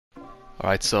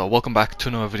Alright, so welcome back to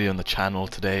another video on the channel.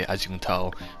 Today, as you can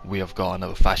tell, we have got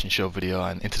another fashion show video,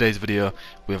 and in today's video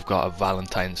we have got a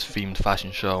Valentine's themed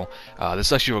fashion show. This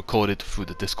is actually recorded through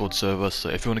the Discord server, so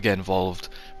if you want to get involved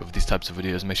with these types of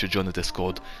videos, make sure to join the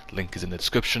Discord. Link is in the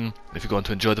description. If you're going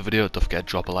to enjoy the video, don't forget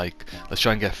to drop a like. Let's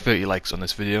try and get 30 likes on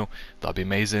this video. That'd be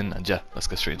amazing, and yeah, let's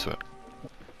get straight into it.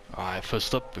 Alright,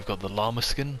 first up we've got the llama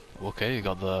skin. Okay, you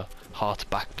got the heart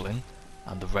back bling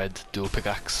and the red dual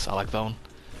pickaxe. I like that one.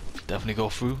 Definitely go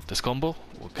through this combo.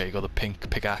 Okay, you got the pink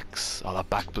pickaxe. Oh, that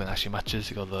back bling actually matches.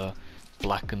 You got the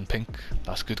black and pink.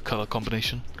 That's good color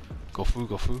combination. Go through,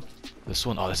 go through. This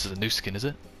one, oh, this is a new skin, is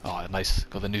it? Oh, nice.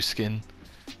 Got the new skin.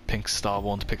 Pink star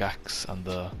wand pickaxe, and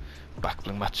the back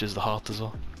bling matches the heart as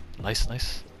well. Nice,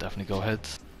 nice. Definitely go ahead.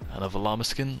 Another llama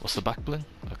skin. What's the back bling?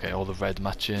 Okay, all the red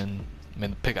matching. I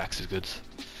mean, the pickaxe is good.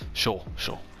 Sure.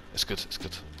 It's good, it's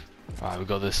good. Alright, we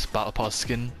got this battle pass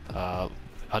skin.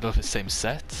 I don't know if it's same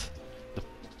set. The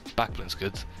back bling's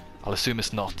good. I'll assume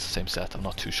it's not same set, I'm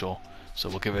not too sure. So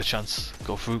we'll give it a chance.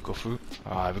 Go through, go through.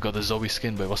 Alright, we've got the Zoe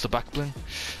skin, but what's the back bling?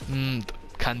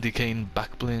 Candy cane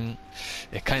back bling.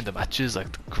 It kinda matches, like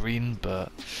the green,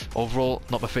 but overall,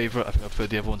 not my favourite. I think I prefer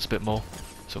the other ones a bit more.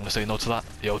 So I'm gonna say no to that.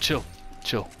 Yo, chill.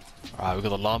 Alright, we've got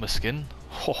the llama skin.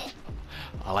 Oh,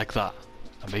 I like that.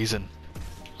 Amazing.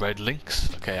 Red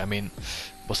links. Okay, I mean,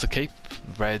 what's the cape?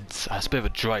 Red. It's a bit of a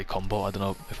dry combo. I don't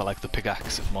know if I like the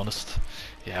pickaxe, if I'm honest.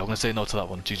 Yeah, we're gonna say no to that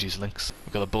one. GG's links.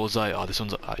 We've got a bullseye. Oh, this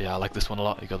one's yeah, I like this one a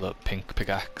lot. You got the pink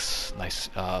pickaxe. Nice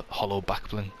hollow back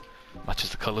bling.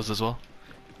 Matches the colours as well.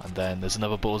 And then there's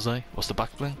another bullseye. What's the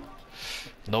back bling?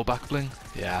 No back bling.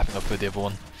 Yeah, I think I prefer the other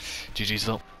one. GG's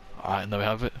though. Alright, now we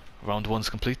have it. Round one's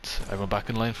complete. Everyone back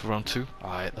in line for round two.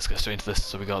 Alright, let's get straight into this.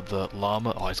 So we got the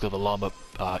llama. Oh, he's got the llama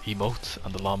emote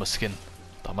and the llama skin.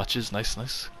 That matches. Nice,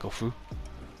 nice. Go through.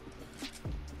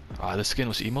 Alright, this skin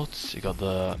was emotes. You got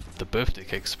the birthday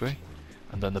cake spray,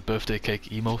 and then the birthday cake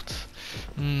emote.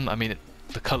 I mean,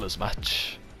 the colours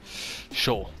match.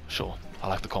 Sure. I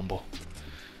like the combo.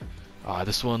 Alright,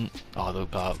 this one,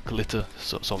 the glitter,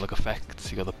 sort of like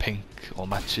effect. You got the pink all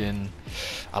matching.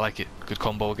 I like it. Good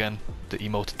combo again. The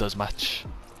emote does match.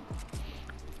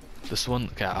 This one,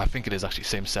 okay, I think it is actually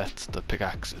same set. The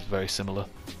pickaxe is very similar.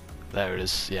 There it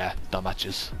is. Yeah, that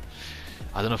matches.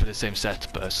 I don't know if it is same set,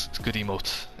 but it's good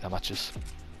emote. That matches.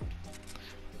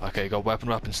 Okay, you got weapon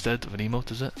wrap instead of an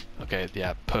emote, is it? Okay,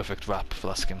 yeah, perfect wrap for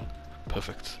that skin.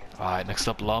 Perfect. Alright, next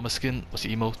up, llama skin. What's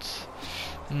the emote?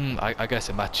 I guess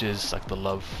it matches, like the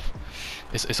love.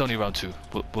 It's only round two.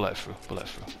 We'll let it through.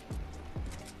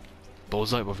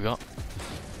 Bullseye, what have we got?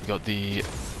 We got the...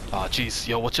 Ah, jeez.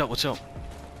 Yo, watch out.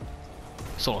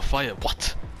 It's on fire.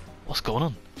 What? What's going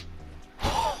on?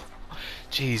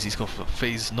 Jeez, he's going for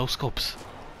phase no scopes.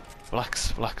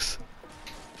 Relax.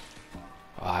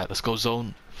 Alright, let's go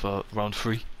zone for round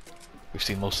three. We've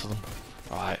seen most of them.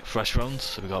 Alright, fresh rounds.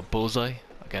 So we got bullseye.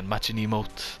 Again, matching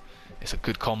emote. It's a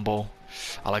good combo.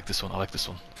 I like this one.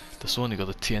 This one, you got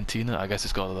the TNT in it. I guess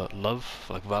it's got the love,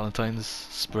 like Valentine's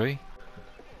spray.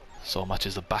 So it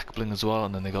matches the back bling as well.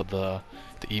 And then they got the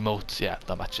emote. Yeah,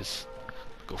 that matches.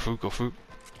 Go through.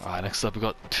 Alright, next up we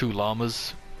got two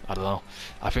llamas. I don't know.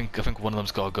 I think one of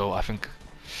them's gotta go. I think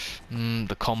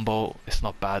the combo, it's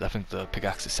not bad. I think the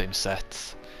pickaxe is same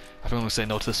set. I think I'm gonna say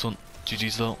no to this one.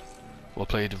 GG's though. We'll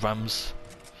play the Rams,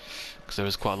 because there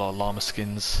is quite a lot of llama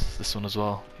skins. This one as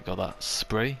well. You got that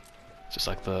spray, just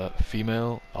like the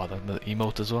female, or the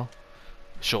emote as well.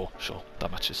 Sure,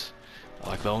 that matches.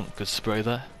 I like that one. Good spray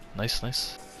there.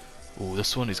 Nice. Oh,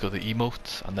 this one, he's got the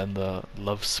emote and then the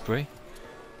love spray,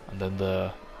 and then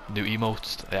the new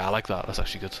emote. Yeah, I like that. That's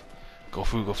actually good. Go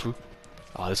through.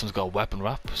 Ah, this one's got a weapon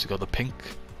wrap. So you got the pink.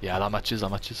 Yeah, that matches.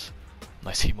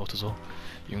 Nice emote as well.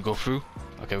 You can go through.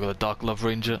 Okay, we got a dark love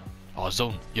ranger. Oh,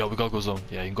 zone. Yo, we gotta go zone.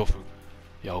 Yeah, you can go through.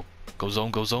 Yo, go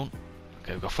zone.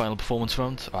 Okay, we've got final performance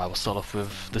round. Alright, we'll start off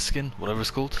with the skin, whatever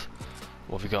it's called.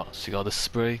 What have we got? So you got this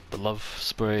spray, the love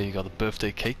spray, you got the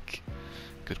birthday cake.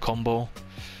 Good combo.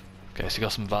 Okay, so you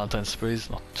got some Valentine's sprays,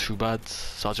 not too bad.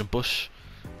 Sergeant Bush,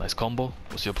 nice combo.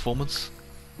 What's your performance?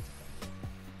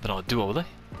 They're not a duo, are they?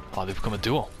 Oh, they've become a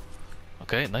duo.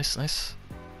 Okay, nice. So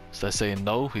they're saying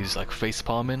no, he's like face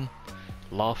palming,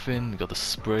 laughing, you got the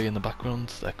spray in the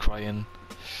background, they're crying.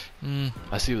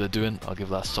 I see what they're doing. I'll give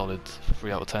that a solid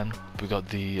 3 out of 10. We got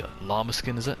the llama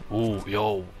skin, is it? Oh,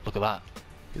 yo, look at that.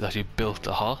 He's actually built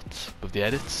a heart with the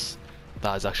edits.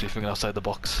 That is actually thinking outside the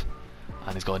box.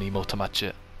 And he's got an emote to match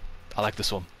it. I like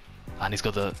this one. And he's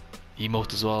got the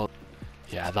emote as well.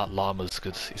 Yeah, that llama's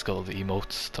good. He's got all the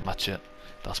emotes to match it.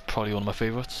 That's probably one of my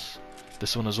favourites.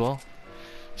 This one as well.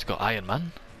 He's got Iron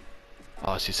Man.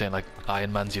 Oh, so you're saying like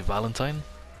Iron Man's your Valentine?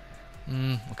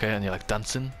 Okay, and you're like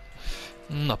dancing.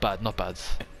 Not bad, not bad.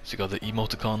 So you got the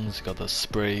emoticons, you got the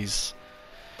sprays.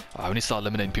 We need to start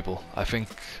eliminating people. I think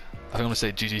I'm gonna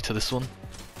say GG to this one.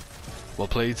 Well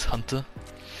played, Hunter.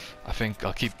 I think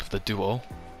I'll keep the duo.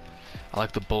 I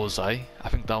like the bullseye. I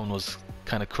think that one was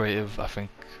kind of creative. I think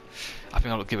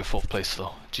I'll give it 4th place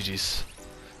though. GG's.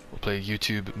 We'll play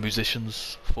YouTube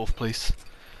musicians, 4th place.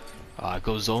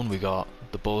 Go zone. We got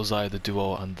the bullseye, the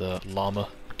duo, and the llama.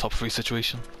 Top 3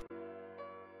 situation.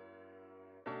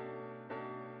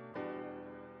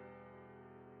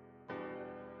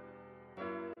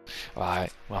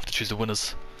 Alright, we'll have to choose the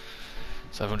winners.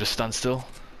 So everyone just stand still.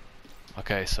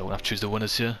 Okay, so we'll have to choose the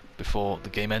winners here before the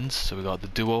game ends. So we got the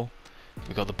duo,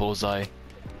 we got the bullseye,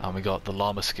 and we got the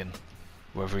llama skin,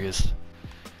 wherever he is.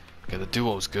 Okay, the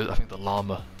duo's good. I think the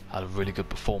llama had a really good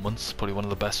performance, probably one of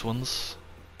the best ones.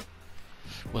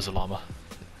 Where's the llama?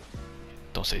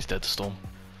 Don't say he's dead, Storm.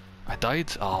 I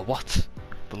died? Ah, what?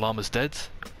 The llama's dead?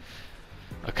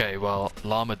 Okay, well,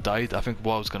 llama died. I think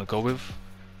what I was going to go with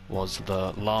was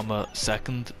the llama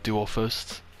 2nd, duo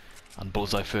 1st, and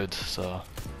bullseye 3rd. So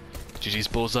GG's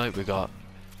bullseye. We got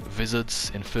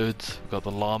Wizards in 3rd, we got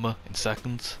the llama in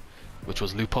 2nd, which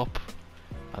was Lupop,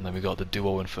 and then we got the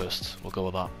duo in 1st. We'll go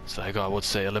with that. So there you go. I would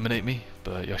say eliminate me,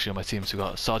 but you're actually on my team. So we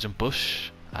got Sergeant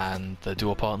Bush and the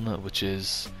duo partner, which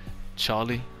is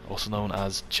Charlie, also known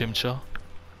as Chimchar.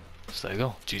 So there you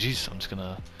go. GG's. I'm just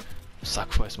gonna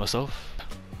sacrifice myself.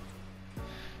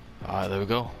 Alright, there we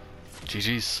go.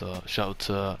 GG's. So shout out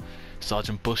to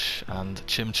Sergeant Bush and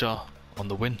Chimchar on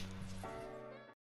the win.